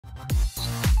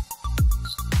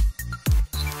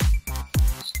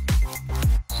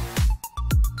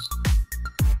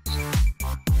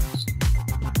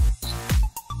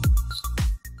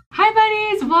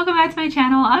welcome back to my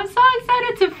channel. I'm so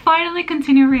excited to finally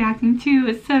continue reacting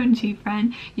to 7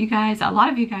 Gfriend. You guys, a lot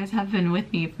of you guys have been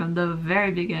with me from the very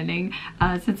beginning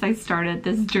since I started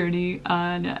this journey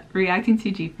on reacting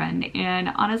to Gfriend, and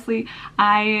honestly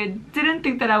I didn't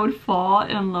think that I would fall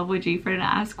in love with Gfriend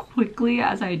as quickly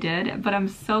as I did, but I'm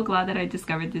so glad that I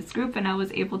discovered this group and I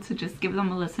was able to just give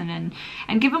them a listen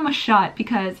and give them a shot,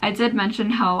 because I did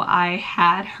mention how I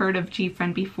had heard of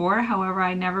Gfriend before, however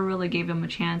I never really gave them a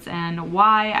chance, and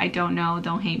why, I don't know.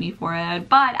 Don't hate me for it,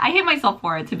 but I hate myself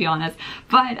for it, to be honest.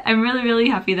 But I'm really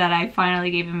happy that I finally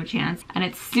gave him a chance, and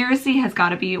it seriously has got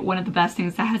to be one of the best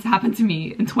things that has happened to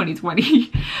me in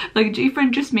 2020. Like,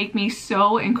 Gfriend just make me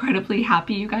so incredibly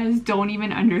happy. You guys don't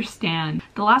even understand.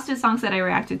 The last two songs that I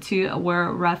reacted to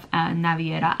were Rough and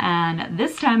Naviera, and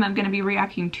this time I'm gonna be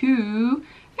reacting to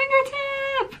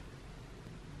Fingertip.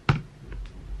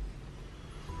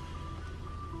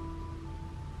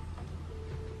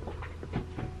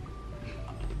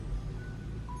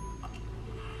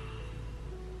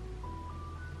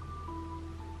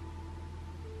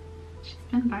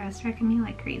 Been biostriking me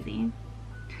like crazy.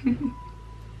 I'm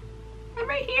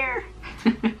right here.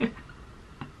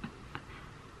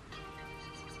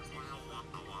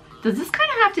 Does this kind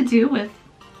of have to do with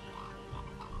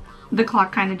the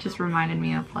clock? Kind of just reminded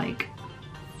me of like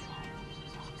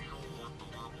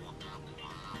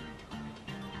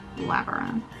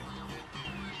Labyrinth.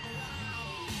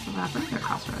 Labyrinth or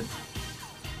Crossroads?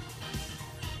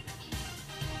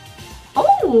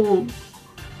 Oh!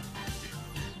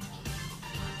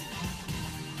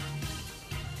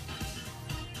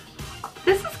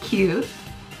 This is cute.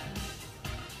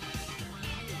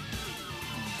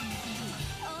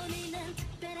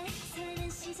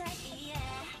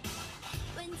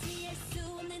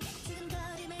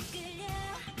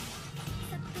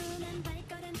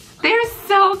 They're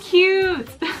so cute.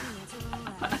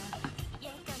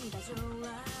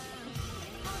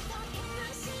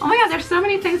 Oh my god, there's so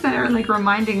many things that are like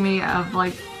reminding me of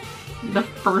like the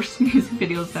first music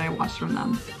videos that I watched from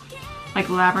them. Like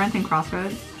Labyrinth and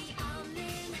Crossroads.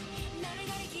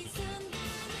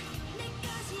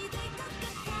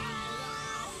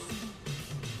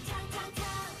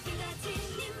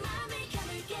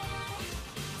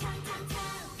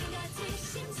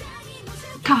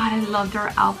 God, I love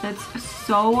their outfits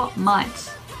so much.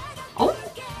 Oh!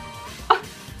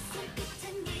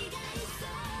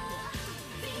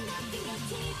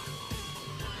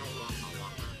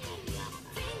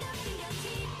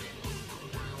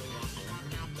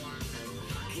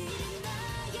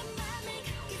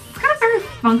 It's got a very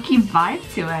funky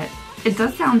vibe to it. It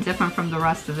does sound different from the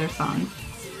rest of their songs.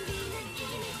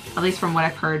 At least from what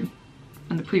I've heard,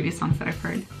 from the previous songs that I've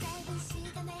heard.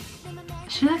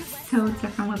 She looks so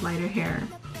different with lighter hair.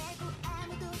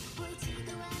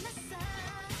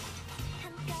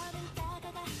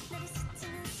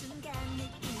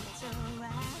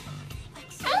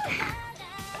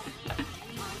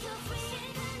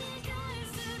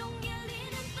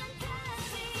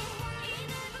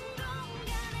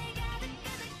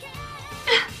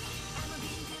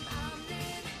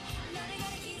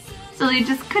 So they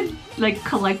just could like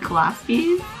collect glass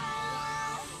beads?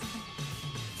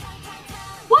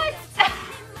 What?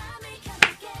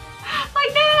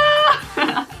 Like, no!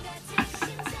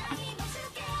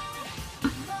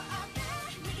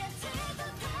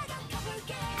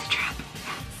 It's a trap.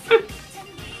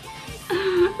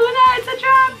 Luna, it's a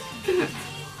trap!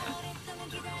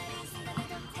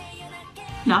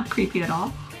 Not creepy at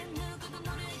all.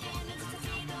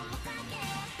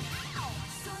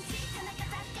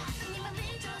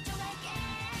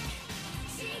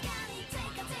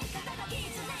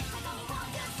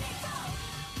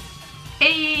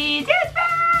 Hey, dance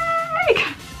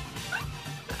back!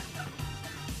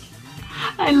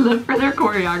 I live for their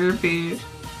choreography.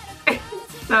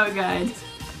 It's so good.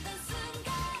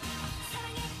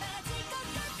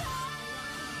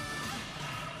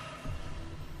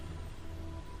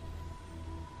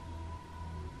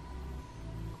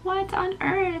 What on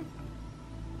earth?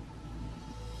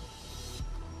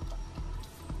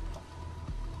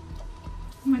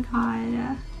 Oh my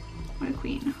god, what a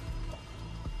queen.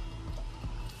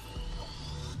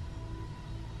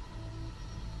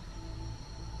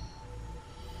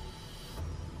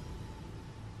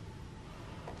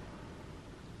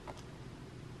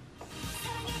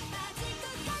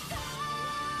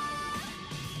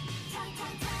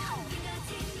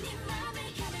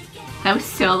 That was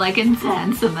so like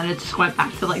intense, and then it just went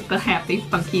back to like the happy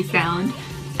funky sound.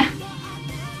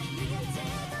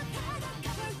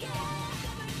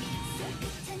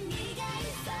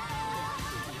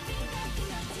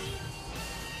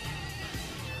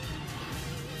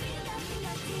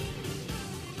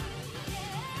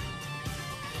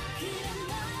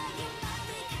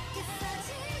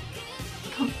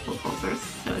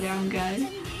 I'm good.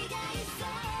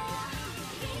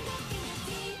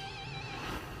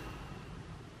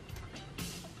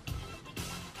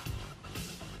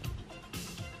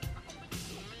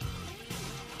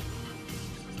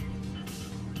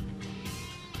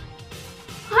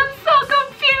 I'm so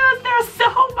confused. There's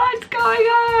so much going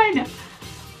on.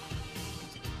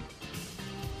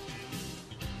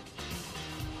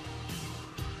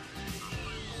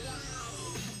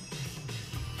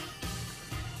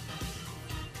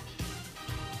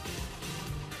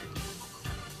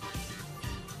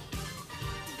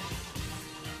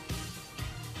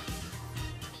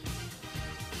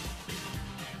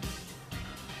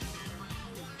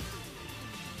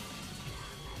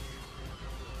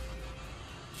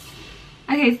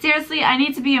 Okay, seriously, I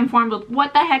need to be informed with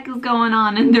what the heck is going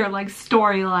on in their like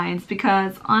storylines,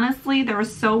 because honestly there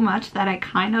was so much that I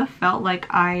kind of felt like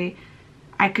I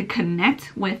could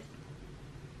connect with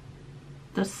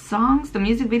the songs, the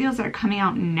music videos that are coming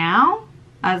out now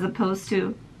as opposed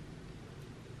to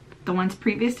the ones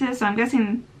previous to this. So I'm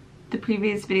guessing the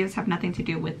previous videos have nothing to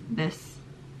do with this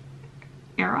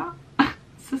era.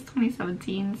 This is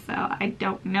 2017, so I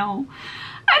don't know.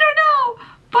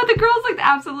 But the girls looked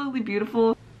absolutely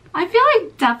beautiful. I feel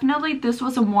like definitely this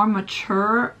was a more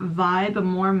mature vibe, a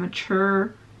more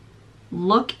mature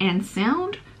look and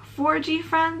sound for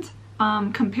Gfriend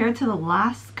compared to the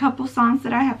last couple songs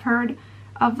that I have heard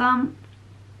of them.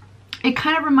 It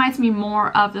kind of reminds me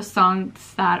more of the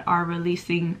songs that are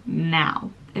releasing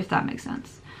now, if that makes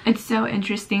sense. It's so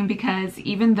interesting because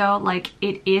even though like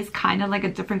it is kind of like a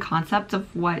different concept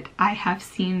of what I have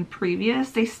seen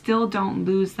previous, they still don't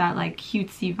lose that like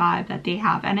cutesy vibe that they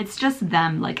have. And it's just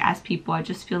them, like as people, I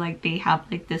just feel like they have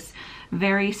like this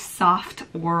very soft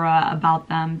aura about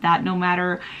them that no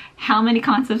matter how many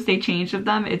concepts they change of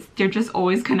them, they're just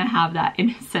always gonna have that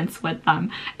innocence with them.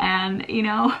 And you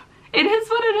know, it is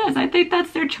what it is. I think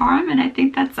that's their charm, and I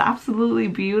think that's absolutely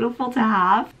beautiful to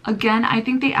have. Again, I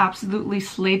think they absolutely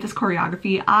slayed this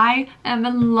choreography. I am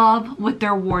in love with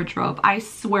their wardrobe. I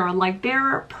swear, like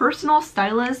their personal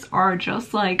stylists are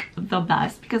just like the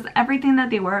best because everything that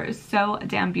they wear is so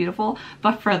damn beautiful.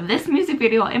 But for this music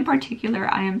video in particular,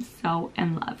 I am so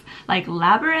in love. Like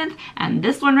Labyrinth and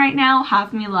this one right now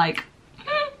have me like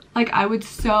I would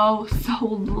so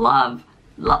love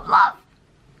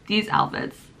these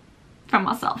outfits from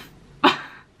myself.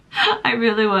 I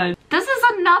really would. This is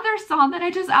another song that I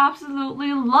just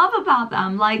absolutely love about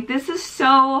them. Like this is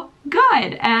so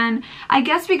good, and I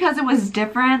guess because it was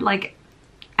different, like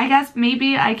I guess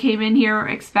maybe I came in here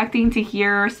expecting to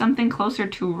hear something closer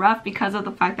to Rough because of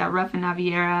the fact that Rough and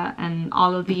Naviera and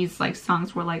all of these like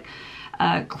songs were like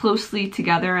closely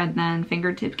together, and then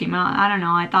Fingertip came out. I don't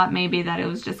know, I thought maybe that it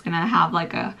was just gonna have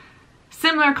like a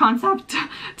similar concept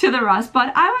to the rest,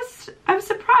 but I was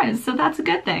surprised, so that's a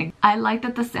good thing. I like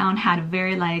that the sound had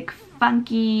very like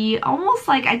funky, almost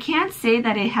like, I can't say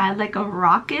that it had like a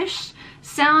rockish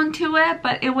sound to it,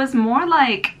 but it was more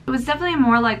like, it was definitely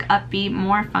more like upbeat,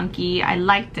 more funky. I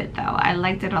liked it though. I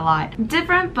liked it a lot.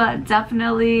 Different, but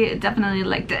definitely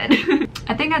liked it.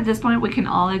 I think at this point we can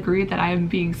all agree that I am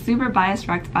being super biased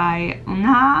wrecked by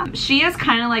Eunha. She is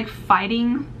kind of like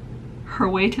fighting her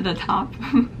way to the top.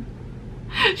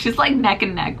 She's like neck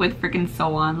and neck with freaking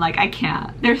Soan. Like I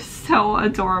can't. They're so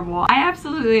adorable. I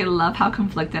absolutely love how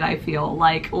conflicted I feel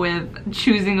like with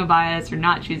choosing a bias or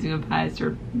not choosing a bias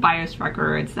or bias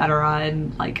wrecker, etc.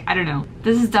 And like, I don't know.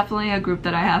 This is definitely a group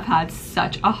that I have had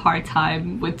such a hard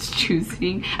time with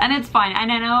choosing, and it's fine.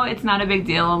 And I know it's not a big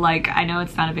deal. Like I know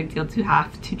it's not a big deal to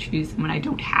have to choose someone. I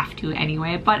don't have to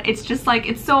anyway, but it's just like,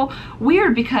 it's so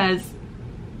weird because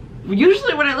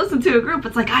usually when I listen to a group,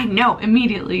 it's like I know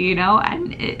immediately, you know.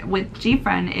 And with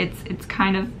Gfriend, it's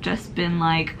kind of just been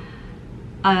like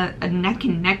a neck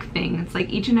and neck thing. It's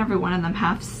like each and every one of them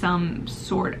have some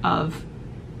sort of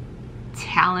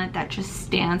talent that just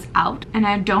stands out, and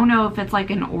I don't know if it's like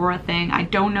an aura thing, I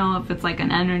don't know if it's like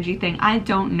an energy thing, I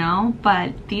don't know,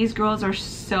 but these girls are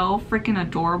so freaking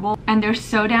adorable and they're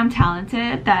so damn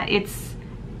talented that it's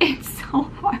so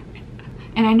hard.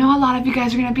 And I know a lot of you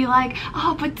guys are gonna be like,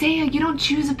 oh, but Deya, you don't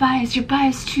choose a bias, your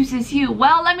bias chooses you.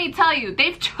 Well, let me tell you,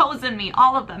 they've chosen me,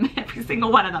 all of them, every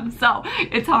single one of them. So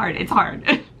it's hard, it's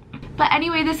hard. But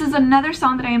anyway, this is another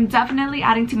song that I am definitely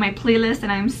adding to my playlist,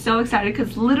 and I'm so excited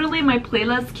because literally my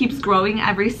playlist keeps growing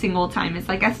every single time. It's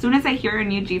like as soon as I hear a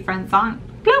new Gfriend song,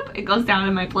 bloop, it goes down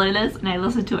in my playlist and I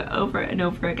listen to it over and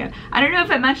over again. I don't know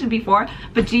if I mentioned before,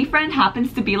 but Gfriend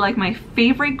happens to be like my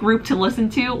favorite group to listen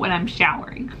to when I'm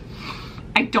showering.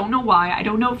 I don't know why. I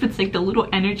don't know if it's like the little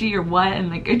energy or what, and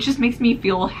like it just makes me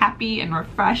feel happy and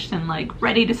refreshed and like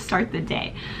ready to start the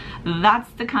day. That's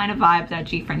the kind of vibe that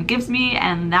Gfriend gives me,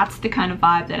 and that's the kind of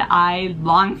vibe that I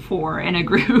long for in a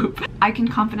group. I can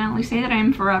confidently say that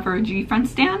I'm forever a Gfriend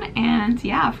stan, and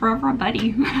yeah, forever a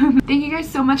buddy. Thank you guys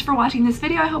so much for watching this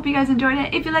video. I hope you guys enjoyed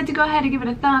it. If you'd like to go ahead and give it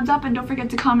a thumbs up, and don't forget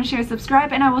to comment, share,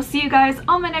 subscribe, and I will see you guys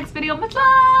on my next video. Much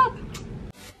love!